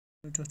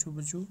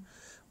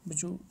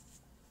बच्चों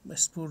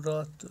एक्सप्लोर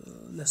रात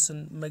lesson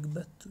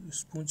Macbeth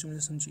पूंचम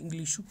lesson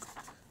इंग्लिशुक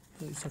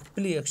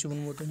play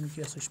वनमो तुम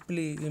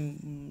प्ले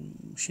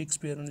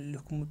शेक्सपियरन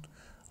लिखमुत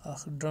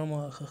ड्रामा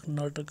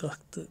नाटक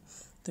तो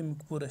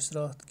तमिक पोर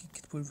रात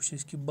कित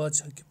कि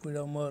बादशाह कित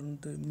आ मारन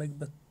तो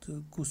मैकबेथ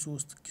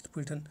कुस कित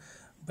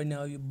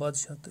बना यह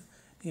बादशाह तो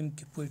अम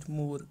कित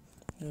मोर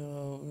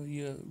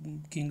यह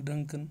किंग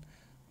डंकन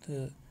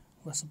तो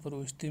वसा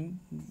परो तम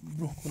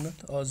ब्रोह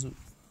कुनत आज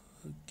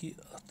कि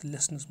अत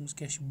लेसनस मज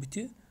क्या बुत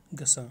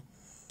गसान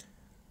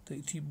तो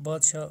युथी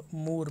बादशाह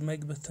मोर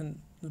मैकबेथन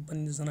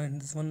पन्ने जनान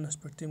हंदिस वनस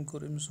पे तम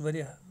कोर अमिस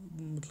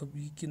मतलब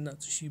यह कि ना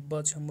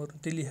बादशाह मारन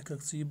तेली हेक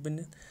यह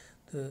बनित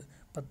तो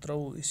पत् त्रो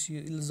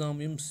यह इल्ज़ाम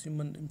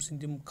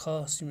अम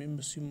खास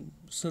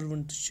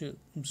सर्वेंट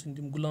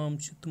गुलाम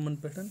तमन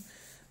पे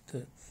तो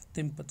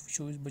तम पत्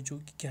वो बचो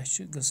कि क्या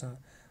गसान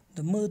the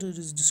murder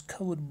is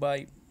discovered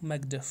by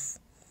Macbeth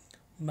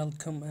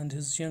Malcolm and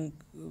his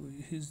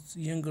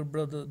younger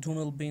brother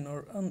Donalbain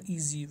are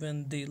uneasy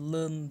when they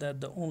learn that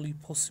the only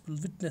possible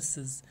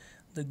witnesses,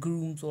 the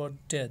grooms, are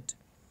dead.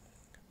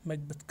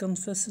 Macbeth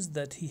confesses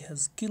that he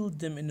has killed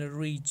them in a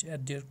rage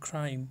at their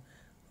crime.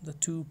 The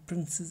two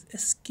princes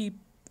escape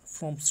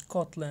from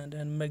Scotland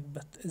and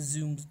Macbeth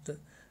assumes the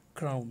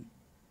crown.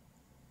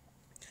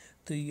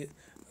 तो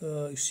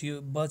यह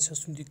बादशाह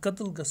सुंद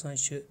कत्ल गसान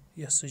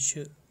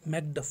यह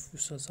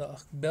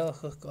Macduff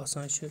ब्याख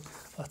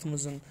अत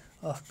मज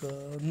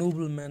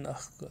noble man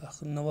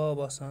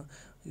नवाब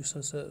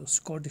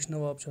Scottish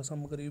नवाब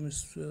मगर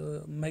यमिस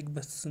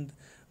Macbeth सद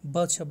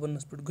बादशाह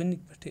बनस पे गनिक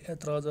पे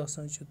एतराज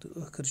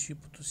तो आखिर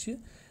पुतुस यह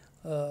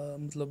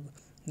मतलब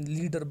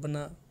लीडर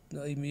बना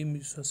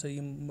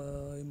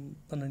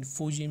पन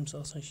फौजी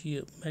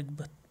यह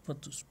मैकबेथ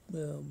पत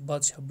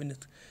बादशाह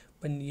बनित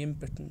पन्ने यम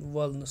पे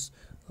वालनस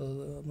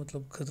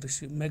मतलब खतर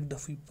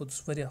मैकडफ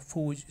पोतुस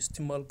फौज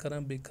इस्तेमाल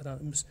करान बे करान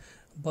अमिस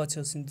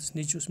बादशाह सदिस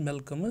नेचुस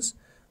मेलकमस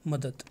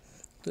मदद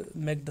तो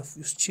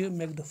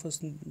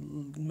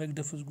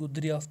मैकडफस गो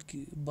दरियाफ्त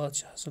कि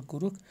बादशाह हसा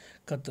कोरुक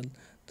कत्ल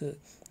तो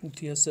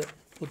युथी हसा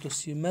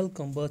पोतुस यह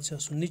मेलकम बादशाह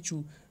सुन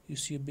नेचु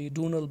यह बे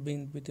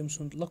डोनलबेन पे तम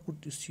सुन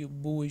लकुट यह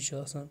बोय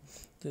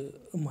तो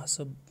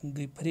हसा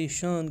गई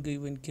परेशान गई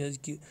वन क्या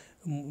कि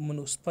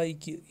पाई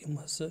कि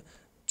हसा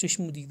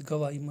चश्मदीद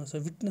गवाह हसा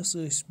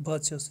विटनेस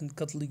बादशाह सद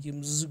कत्ल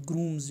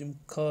ग्रूम्स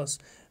खास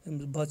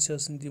बादशाह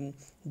सद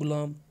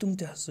गुलाम तम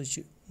हसा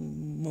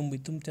मुंबई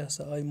तम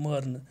हसा आय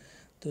मारन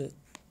तो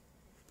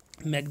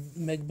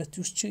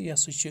मैकबेथ यह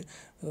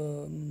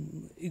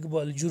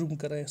इकबाल जुर्म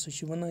कर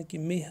वन कि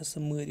मे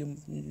हसा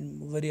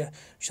मर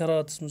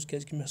शरारत मज क्या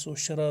मे हसा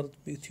शरारत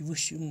पे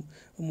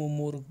यमो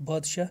मोरुक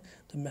बादशाह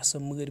तो मे हसा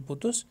मर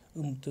पोतुस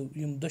तो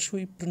यम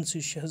दशवे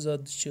प्रिंसेस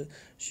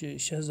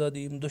शहजाद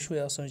यम दशवे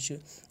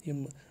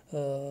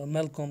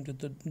मेलकॉम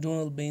तो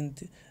डोनलबेन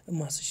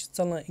हसा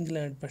चलान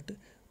इंग्लैंड पे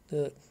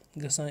तो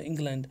गसान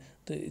इंग्लैंड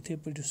तो इथे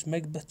पे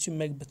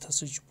मैकबेथ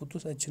हसा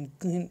पोतुस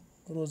अहन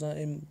रोजान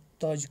अम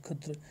ताज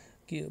खतर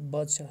कि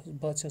बादशाह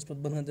पे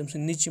बनान तम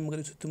नची मगर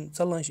यु तम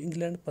चलान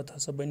इंग्लैंड पे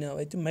हसा बनो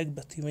अत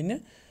मैकबेथ वन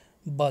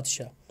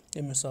बादशाह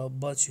अमिस आव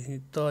बादशाह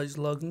ताज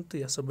लागन तो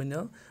यह हसा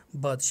बनो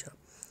बादशाह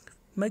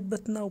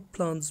Macbeth now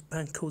plans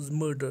Banquo's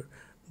murder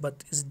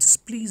but is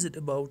displeased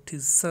about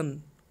his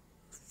son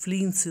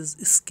Fleance's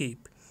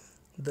escape.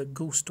 The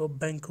ghost of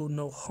Banquo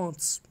now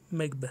haunts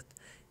Macbeth.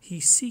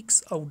 He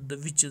seeks out the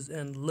witches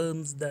and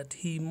learns that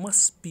he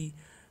must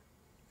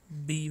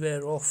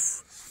beware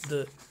of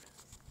the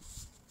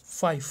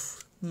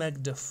fife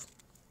Macbeth,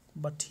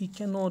 but he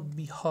cannot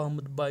be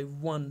harmed by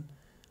one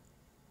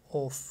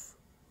of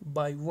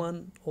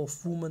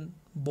woman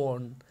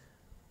born,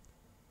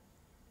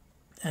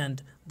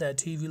 and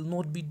that he will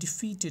not be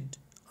defeated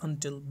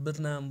until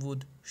Birnam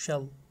Wood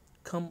shall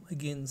come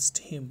against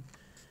him.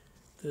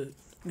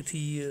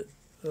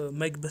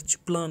 Macbeth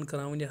plan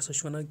करान one हसा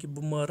one कि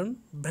बह मारन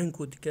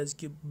बैंको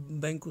कि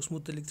बैंकोस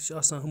मुतलिक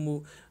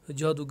हमो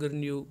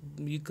जादूगरनियो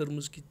यह कर्म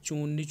कि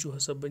चोन नीचू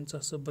हसा बन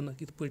हसा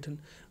बनक इत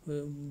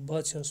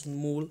बादशाह सुन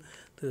मोल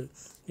तो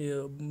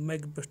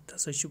मैकबेथ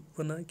हसा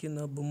वन कि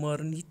ना बह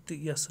मारन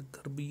यह हसा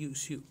कर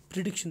बह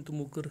प्रिडिक्शन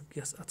तमो कर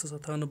अत हसा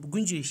था बह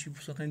गुंजाइश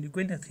सह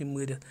गथ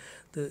मरित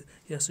तो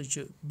यह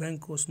हसा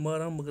बैंकोस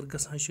मारान मगर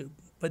गसान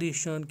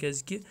परेशान क्या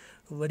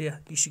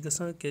यह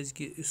गसान क्या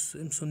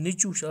अम सुन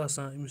नेचू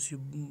अमिस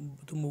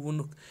तमो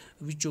वोनुक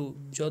विचो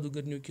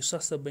जादूगरनियो कि सह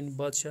हसा बन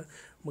बादशाह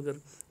मगर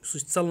सह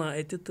चलान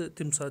अत तो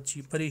तम सात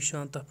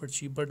परेशान तथ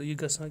पे बड़ यह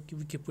गसान कि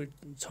वह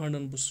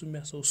कित ान बह मे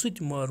हसा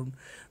सह मारुन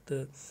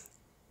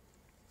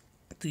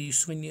तो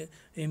इस वन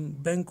अम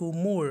बैंको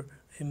मोर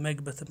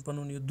मैकबेथन पन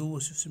यह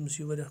दोस्त अमिस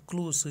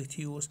क्लोज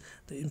साथी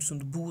तो अम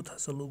सुंद भूत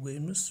हसा लोग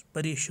अमिस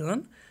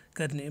परेशान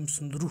करने अम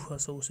सुंद रूह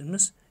हसा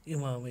अमिस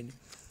वन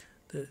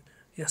तो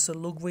यह हसा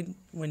लोग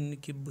वन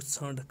कि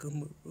बह ांडक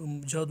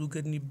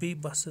जादूगरनी बे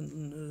बह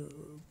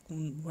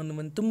وَنہٕ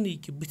وۄنۍ تِمنٕے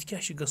کہِ بٕتھِ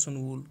کیٛاہ چھِ گژھن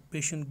وول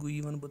پیشَن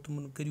گویی وَنہٕ بہٕ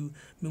تِمَن کٔرِو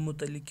مےٚ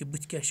مُتعلِق کہِ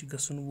بٕتھِ کیٛاہ چھِ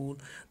گژھن وول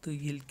تہٕ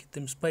ییٚلہِ کہِ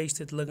تٔمِس پَے چھِ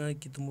تَتہِ لَگان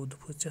کہِ تِمو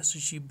دوٚپُکھ ژےٚ ہَسا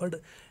چھِ بَڑٕ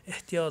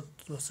احتیاط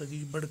ژٕ ہَسا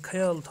گٔیے بَڑٕ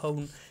خیال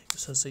تھاوُن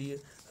یُس ہَسا یہِ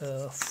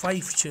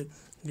فایف چھِ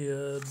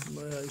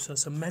یُس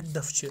ہَسا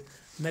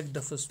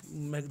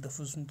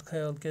میکڈَفَس ہُنٛد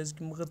خیال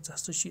کیٛازِکہِ مگر ژےٚ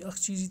ہَسا چھِ اَکھ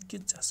چیٖز یہِ کہِ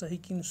ژےٚ ہَسا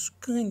ہیٚکی نہٕ سُہ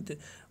کٕہٕنۍ تہِ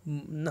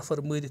نَفر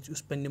مٲرِتھ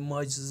یُس پنٛنہِ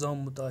ماجہِ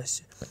زامُت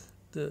آسہِ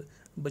تہٕ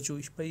بَچو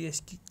یہِ چھِ پَیی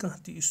اَسہِ کہِ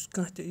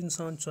کانٛہہ تہِ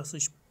اِنسان سُہ ہَسا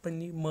چھِ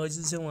پنٛنہِ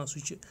ماجہِ زٮ۪وان سُہ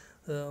چھِ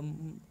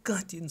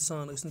کانٛہہ تہِ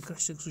اِنسان ٲسۍ نہٕ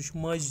کانٛہہ سُہ چھِ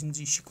ماجہِ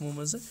ہِنٛزی شِکمہٕ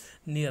منٛزٕ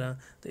نیران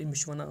تہٕ أمِس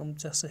چھِ وَنان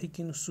ژےٚ ہَسا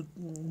ہیٚکی نہٕ سُہ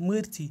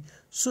مٲرتھٕے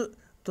سُہ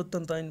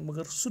توٚتَن تانۍ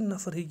مگر سُہ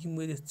نَفر ہیٚکی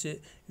مٲرِتھ ژےٚ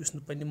یُس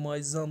نہٕ پنٛنہِ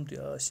ماجہِ زامتُے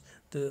آسہِ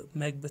تہٕ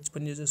میکبَتھ چھِ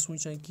پنٛنہِ جایہِ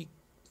سونٛچان کہِ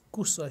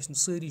کُس آسہِ نہٕ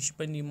سٲری چھِ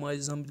پنٛنی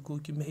ماجہِ زامٕتۍ گوٚو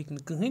کہِ مےٚ ہیٚکہِ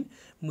نہٕ کٕہٕنۍ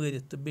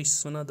مٲرِتھ تہٕ بیٚیہِ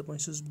چھِس وَنان دَپان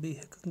چھِس بیٚیہِ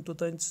ہیٚکَکھ نہٕ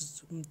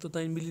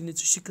توٚتانۍ مِلی نہٕ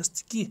ژےٚ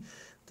شِکست کینٛہہ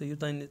تہٕ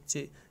یوٚتانۍ نہٕ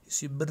ژےٚ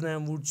یُس یہِ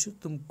برنیم وُڈ چھِ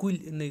تِم کُلۍ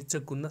اِنَے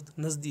ژےٚ کُنَتھ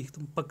نزدیٖک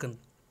تِم پَکَن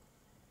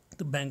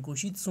تہٕ بینٛکو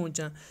چھِ یہِ تہِ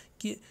سونٛچان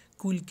کہِ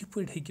کُلۍ کِتھ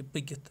پٲٹھۍ ہیٚکہِ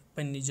پٔکِتھ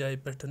پنٛنہِ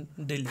جایہِ پٮ۪ٹھ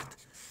ڈٔلِتھ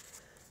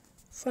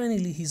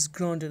finally he is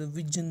گرٛانٹِڈ a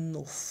vision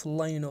of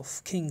line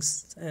of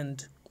kings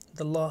and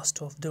the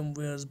last of them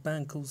وِیٲرٕز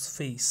بینٛکوز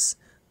face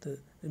تہٕ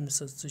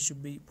أمِس ہَسا چھِ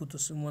بیٚیہِ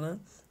پوٚتُس وَنان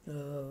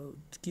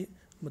کہِ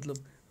مطلب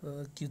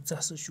کہِ ژٕ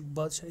ہَسا چھُکھ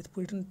بادشاہ یِتھ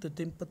پٲٹھۍ تہٕ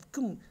تمہِ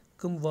پَتہٕ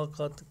کٕم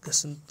واقعات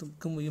گژھن تہٕ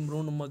کٕم یِم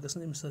رونما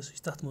گژھن أمِس ہَسا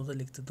چھِ تَتھ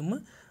متعلق تہِ تِمہٕ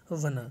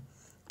وَنان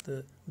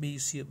تہٕ بیٚیہِ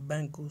یُس یہِ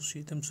بینٛکوز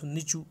چھُ تٔمۍ سُنٛد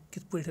نیٚچوٗ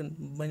کِتھ پٲٹھۍ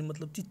بَنہِ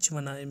مطلب تہِ تہِ چھِ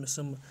وَنان أمِس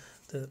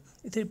تہٕ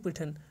یِتھَے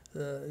پٲٹھۍ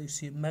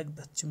یُس یہِ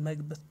میکبَتھ چھِ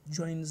میکبَتھ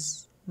جوینٕز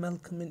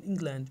Malcolm in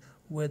England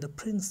where the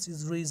prince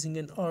is ریزِنگ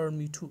N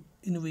army to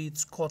invent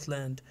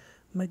سکاٹلینٛڈ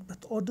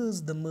میکبَتھ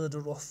آرڈٲرٕز the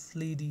مٔرڈر of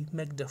lady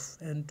میکڈف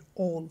and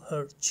آل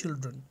ہر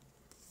چِلڈرن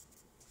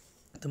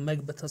تہٕ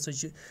میکبَتھ ہَسا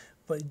چھِ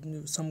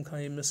سَمکھان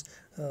ییٚمِس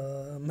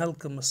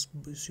میلکَمَس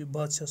یُس یہِ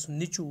بادشاہ سُنٛد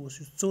نیٚچوٗ اوس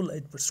یُس ژوٚل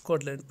اَتہِ پٮ۪ٹھ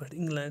سکاٹلینٛڈ پٮ۪ٹھ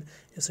اِنٛگلینٛڈ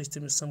یہِ ہَسا چھِ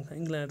تٔمِس سَمکھان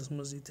اِنٛگلینٛڈَس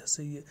منٛز ییٚتہِ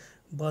ہَسا یہِ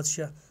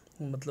بادشاہ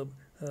مطلب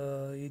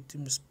ییٚتہِ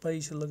تٔمِس پَے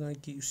چھِ لَگان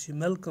کہِ یُس یہِ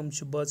میلکَم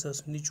چھِ بادشاہ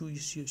سُنٛد نیٚچوٗ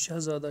یُس یہِ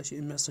شہزادہ چھِ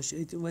أمۍ ہَسا چھِ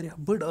ییٚتہِ واریاہ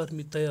بٔڑ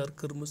آرمی تیار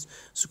کٔرمٕژ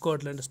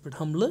سکاٹلینٛڈَس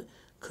پٮ۪ٹھ حملہٕ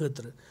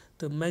خٲطرٕ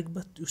تہٕ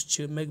میکبَتھ یُس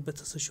چھِ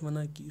میکبَتھ ہَسا چھِ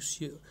وَنان کہِ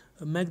یُس یہِ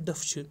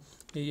میکڈف چھِ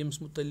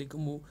ییٚمِس متعلق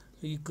یِمو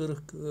یہِ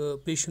کٔرٕکھ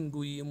پیشَن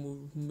گویی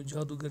یِمو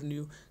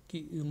جادوٗگرنیو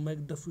کہِ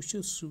میکڈف یُس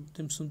چھِ سُہ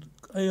تٔمۍ سُنٛد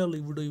عیالٕے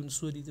وُڈٲوُن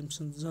سورُے تٔمۍ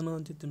سٕنٛز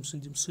زنان تہِ تٔمۍ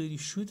سٕنٛدۍ یِم سٲری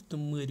شُرۍ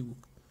تِم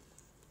مٲرۍوُکھ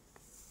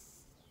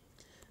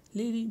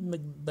lady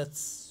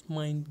میکبَتھس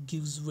mind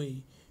گِوٕز way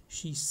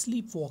she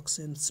sleep walks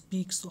and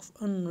سپیٖکس of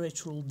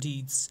unnatural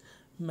deeds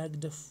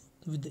Macbeth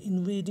with the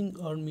invading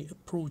army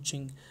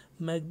approaching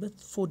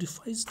Macbeth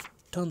fortifies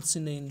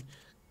Dunsinane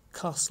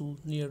castle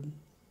near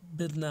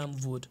Birnam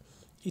Wood.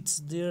 It's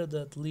there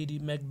that Lady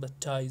Macbeth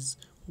dies,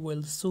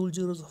 while the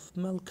soldiers of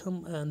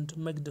Malcolm and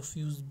Macduff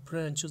use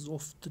branches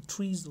of the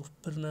trees of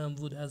Birnam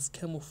Wood as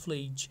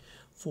camouflage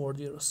for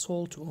their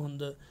assault on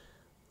the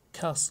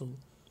castle.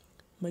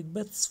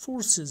 Macbeth's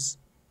forces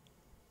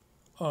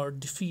are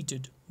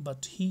defeated,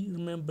 but he,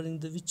 remembering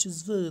the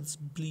witch's words,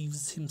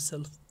 believes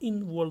himself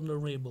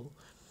invulnerable.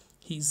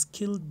 He is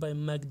killed by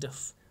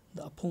Macduff,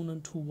 the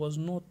opponent who was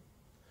not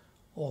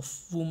of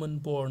woman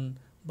born,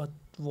 but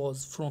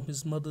was from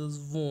his mother's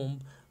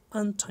womb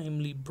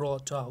untimely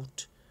brought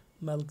out.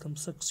 Malcolm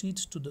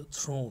succeeds to the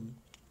throne.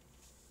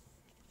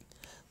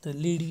 تہٕ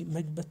lady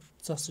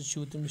میکبَتھ سُہ ہَسا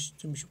چھُ تٔمِس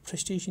چھُ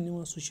فرٛسٹریشَن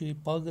یِوان سُہ چھِ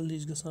پاگل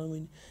ہِش گژھان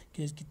وۄنۍ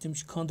کیٛازِکہِ تٔمِس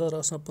چھُ خانٛدار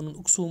آسان پَنُن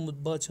اُکسومُت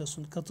بادشاہ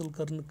سُنٛد قتٕل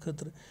کَرنہٕ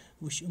خٲطرٕ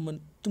وٕچھ یِمَن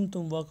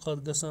تِم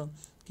واقعات گژھان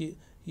کہِ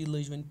یہِ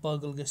لٔج وۄنۍ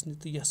پاگل گژھنہِ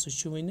تہٕ یہِ ہَسا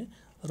چھُ وۄنۍ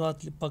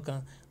راتلہِ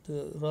پَکان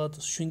تہٕ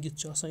راتَس شۄنٛگِتھ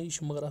چھُ آسان یہِ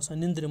چھُ مگر آسان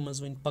نِندرِ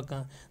منٛز وۄنۍ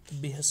پَکان تہٕ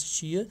بیٚیہِ ہَسا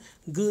چھِ یہِ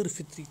غٲر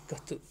فِطری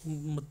کَتھٕ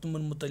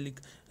تِمَن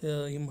متعلق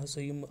یِم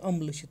ہَسا یِم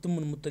عملہٕ چھِ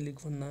تِمَن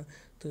متعلق وَنان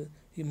تہٕ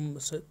یِم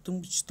ہَسا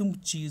تِم چھِ تِم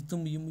چیٖز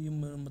تِم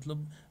یِم مطلب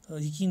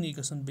یقیٖنی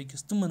گژھن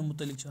بیٚکِس تِمَن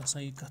متعلق چھِ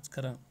آسان یہِ کَتھ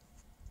کَران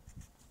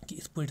کہِ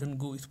یِتھ پٲٹھۍ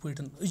گوٚو یِتھ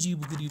پٲٹھۍ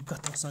عجیٖب غریٖب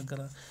کَتھ آسان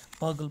کَران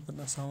پاگل پَن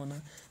آسان وَنان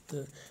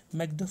تہٕ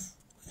میکڈف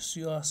یُس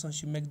یہِ آسان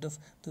چھِ میکڈف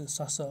تہٕ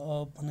سُہ ہَسا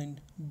آو پَنٕنۍ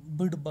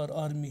بٔڑ بار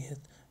آرمی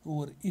ہٮ۪تھ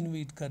اور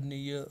اِنویٹ کَرنہِ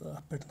یہِ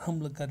اَتھ پٮ۪ٹھ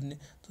حملہٕ کَرنہِ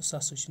تہٕ سُہ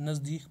ہَسا چھِ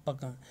نزدیٖک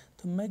پَکان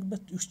تہٕ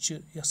میکبَتھ یُس چھِ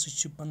یہِ ہَسا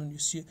چھِ پَنُن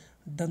یُس یہِ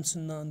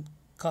ڈنسِنان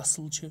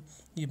کاسٕل چھِ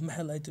یہِ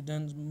محل اَتہِ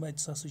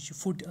اَتہِ ہَسا چھِ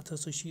فُٹہِ اَتھ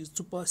ہَسا چھِ یہِ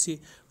ژُپاسے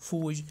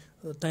فوج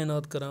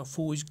تعینات کَران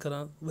فوج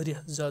کَران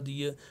واریاہ زیادٕ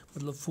یہِ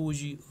مطلب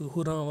فوجی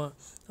ہُراوان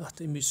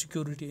اَتھ اَمِچ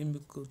سِکیورٹی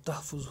اَمیُک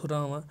تحفظ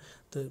ہُراوان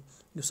تہٕ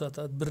یُس اَتھ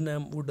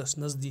برنیم وُڈَس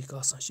نزدیٖک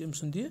آسان چھِ أمۍ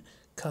سُنٛد یہِ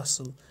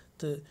کھاسٕل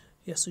تہٕ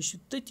یہِ ہَسا چھِ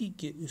تٔتی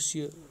کہِ یُس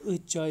یہِ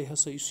أتھۍ جایہِ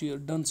ہَسا یُس یہِ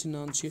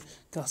ڈنسِنان چھِ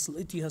کاسٕل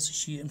أتی ہَسا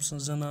چھِ یہِ أمۍ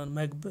سٕنٛز زنان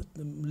میکبَتھ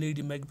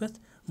لیڈی میکبَتھ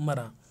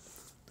مَران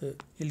تہٕ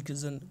ییٚلہِ کہِ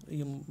زَن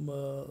یِم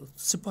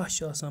سِپاہ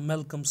چھِ آسان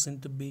میلکم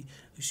سٕنٛدۍ تہٕ بیٚیہِ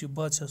یُس یہِ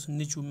بادشاہ سُنٛد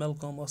نیٚچوٗ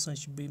میلکام آسان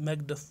چھِ بیٚیہِ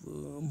میکڈف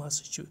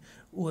ہَسا چھِ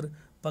اورٕ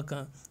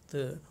پَکان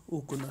تہٕ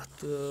اوکُن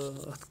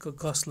اَتھ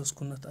کاسلَس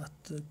کُنَتھ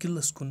اَتھ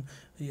قِلَس کُن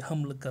یہِ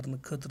حملہٕ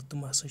کَرنہٕ خٲطرٕ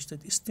تِم ہَسا چھِ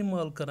تَتہِ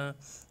اِستعمال کَران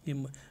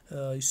یِم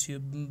یُس یہِ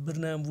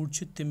بِرنیم وُڈ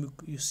چھِ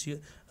تمیُک یُس یہِ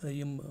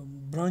یِم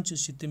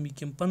برٛانچِز چھِ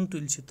تمیُک یِم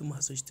پَنتُلۍ چھِ تِم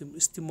ہَسا چھِ تِم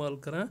اِستعمال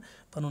کَران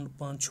پَنُن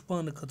پان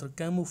چھُپاونہٕ خٲطرٕ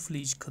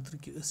کیموفلیج خٲطرٕ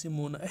کہِ أسۍ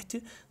یِمو نہٕ اَتھِ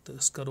تہٕ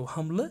أسۍ کَرو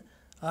حملہٕ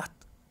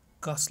اَتھ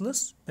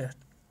کاسلَس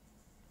پٮ۪ٹھ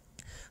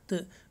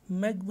تہٕ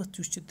میکبَتھ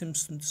یُس چھِ تٔمۍ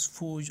سُنٛد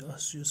فوج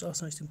یُس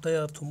آسان چھِ تٔمۍ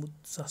تیار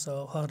تھوٚمُت سُہ ہَسا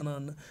آو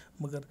ہارناونہٕ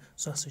مگر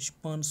سُہ ہَسا چھِ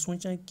پانہٕ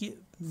سونٛچان کہِ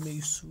مےٚ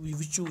یُس یہِ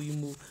وٕچھو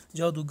یِمو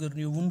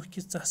جادوٗگرنیو ووٚنُکھ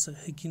کہِ ژٕ ہَسا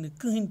ہیٚکی نہٕ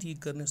کٕہٕنۍ تہِ یہِ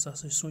کٔرِتھ سُہ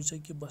ہَسا چھِ سونٛچان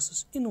کہِ بہٕ ہَسا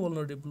چھُس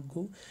اِنوَلنریبٕل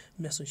گوٚو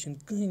مےٚ ہَسا چھِنہٕ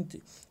کٕہٕنۍ تہِ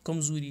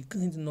کمزوٗری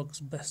کٕہٕنۍ تہِ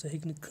نۄقٕص بہٕ ہَسا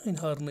ہیٚکہِ نہٕ کٕہٕنۍ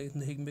ہارنٲیِتھ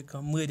نہ ہیٚکہِ مےٚ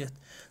کانٛہہ مٲرِتھ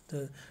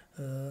تہٕ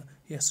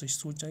یہِ ہَسا چھِ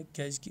سونٛچان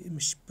کیٛازِکہِ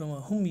أمِس چھِ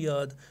پٮ۪وان ہُم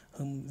یاد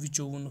ہُم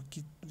وِچو ووٚنُکھ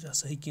کہِ یہِ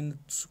ہَسا ہیٚکی نہٕ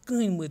سُہ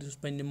کٕہٕنۍ مٲرِتھ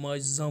یُس پنٛنہِ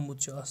ماجہِ زامُت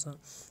چھُ آسان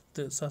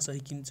تہٕ سُہ ہَسا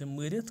ہیٚکی نہٕ ژےٚ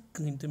مٲرِتھ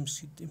کٕہٕنۍ تٔمِس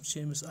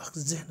چھِ أمِس اَکھ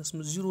ذہنَس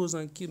منٛز یہِ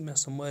روزان کہِ مےٚ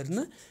ہَسا مارِ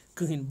نہٕ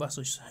کٕہٕنۍ بہٕ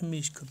ہَسا چھُس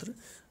ہمیشہِ خٲطرٕ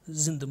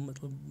زِندٕ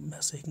مطلب مےٚ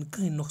ہَسا ہیٚکہِ نہٕ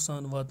کٕہٕنۍ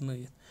نۄقصان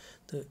واتنٲیِتھ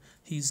تہٕ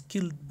ہی اِز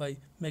کِلڈ باے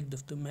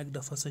میکڈف تہٕ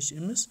میکڈف ہَسا چھِ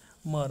أمِس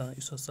ماران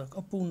یُس ہَسا اَکھ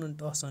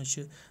اَپونَنٛٹ آسان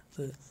چھِ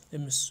تہٕ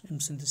أمِس أمۍ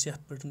سٕنٛدِس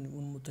یَتھ پٮ۪ٹھ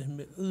ووٚنمو تۄہہِ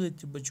مےٚ ٲدۍ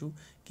تہِ بَچو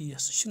کہِ یہِ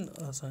ہَسا چھِنہٕ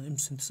آسان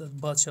أمۍ سٕنٛدِس اَتھ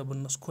بادشاہ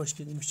بَننَس خۄش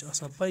کینٛہہ أمِس چھِ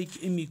آسان پَے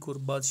کہِ أمی کوٚر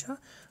بادشاہ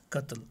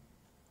قتٕل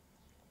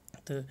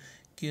تہٕ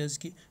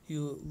کیٛازِکہِ یہِ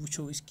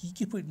وٕچھو أسۍ کہِ یہِ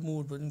کِتھ پٲٹھۍ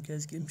موٗڈ بَدلُن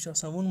کیٛازِکہِ أمِس چھِ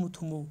آسان ووٚنمُت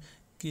ہُمو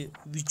کہِ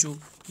وٕچھو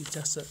کہِ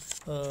ژےٚ ہَسا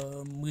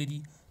مٲری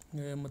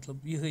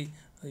مطلب یِہٕے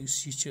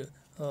یُس یہِ چھِ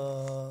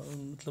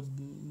مطلب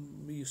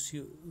یُس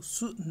یہِ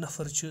سُہ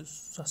نفر چھُ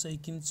سُہ ہَسا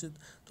ہیٚکہِ نہٕ ژٕ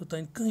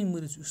توٚتانۍ کٕہٕنۍ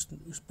مٲرِتھ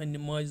یُس پنٛنہِ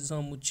ماجہِ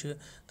زامُت چھِ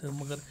تہٕ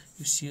مگر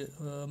یُس یہِ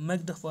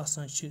میکڈف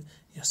آسان چھِ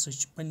یہِ ہَسا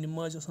چھِ پنٛنہِ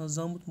ماجہِ آسان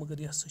زامُت مگر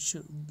یہِ ہَسا چھِ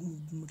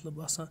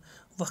مطلب آسان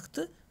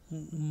وقتہٕ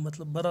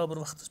مطلب برابر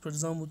وقتَس پٮ۪ٹھ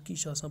زامُت کہِ یہِ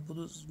چھِ آسان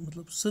پوٚتُس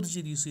مطلب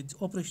سٔرجٔری سۭتۍ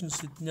آپریشنہٕ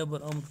سۭتۍ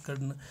نٮ۪بر آمُت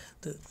کَڑنہٕ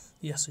تہٕ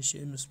یہِ ہَسا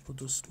چھِ أمِس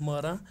پوٚتُس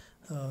ماران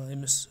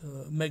أمِس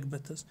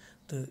میکبَتھَس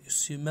تہٕ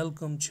یُس یہِ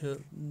میلکم چھِ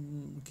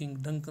کِنٛگ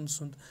ڈنکن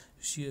سُنٛد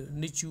یُس یہِ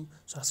نیٚچوٗ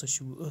سُہ ہَسا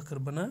چھُ ٲخٕر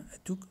بَنان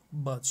اَتیُک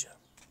بادشاہ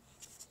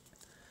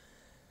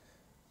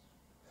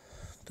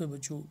تہٕ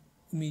بَچو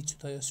اُمیٖد چھِ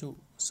تۄہہِ آسیو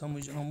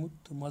سَمٕجھ آمُت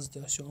تہٕ مَزٕ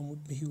تہِ آسیو آمُت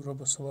بِہِو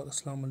رۄبَس حوال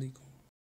اَسلامُ علیکُم